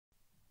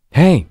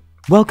Hey,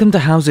 welcome to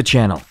How's a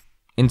Channel.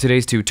 In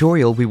today's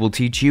tutorial, we will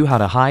teach you how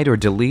to hide or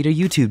delete a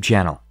YouTube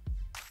channel.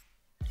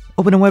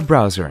 Open a web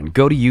browser and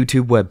go to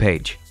YouTube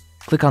webpage.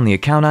 Click on the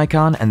account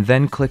icon and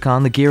then click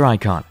on the gear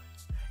icon.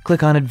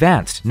 Click on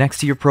Advanced next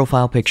to your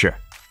profile picture.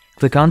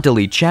 Click on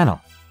Delete Channel.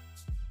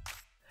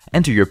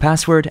 Enter your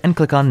password and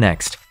click on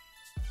Next.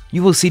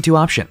 You will see two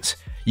options.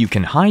 You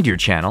can hide your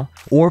channel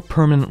or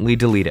permanently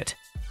delete it.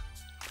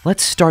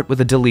 Let's start with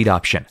the delete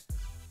option.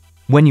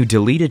 When you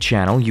delete a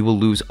channel, you will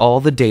lose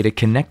all the data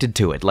connected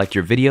to it, like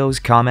your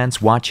videos,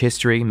 comments, watch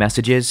history,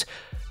 messages.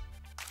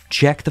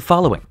 Check the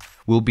following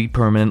will be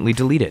permanently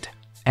deleted,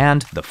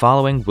 and the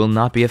following will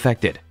not be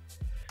affected.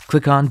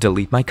 Click on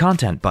Delete My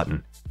Content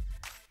button.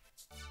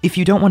 If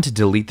you don't want to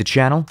delete the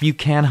channel, you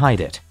can hide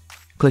it.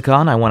 Click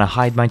on I want to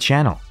hide my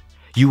channel.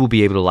 You will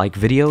be able to like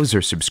videos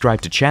or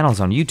subscribe to channels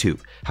on YouTube.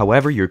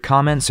 However, your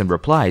comments and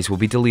replies will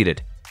be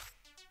deleted.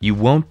 You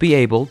won't be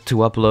able to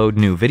upload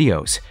new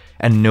videos,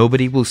 and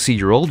nobody will see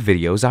your old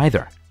videos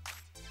either.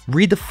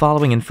 Read the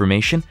following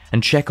information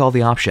and check all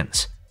the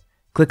options.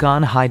 Click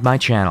on Hide My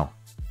Channel.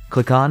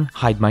 Click on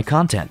Hide My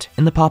Content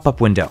in the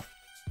pop-up window.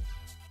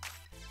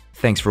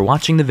 Thanks for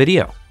watching the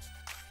video.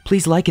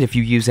 Please like it if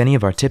you use any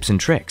of our tips and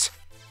tricks.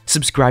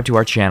 Subscribe to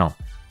our channel.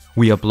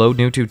 We upload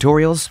new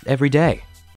tutorials every day.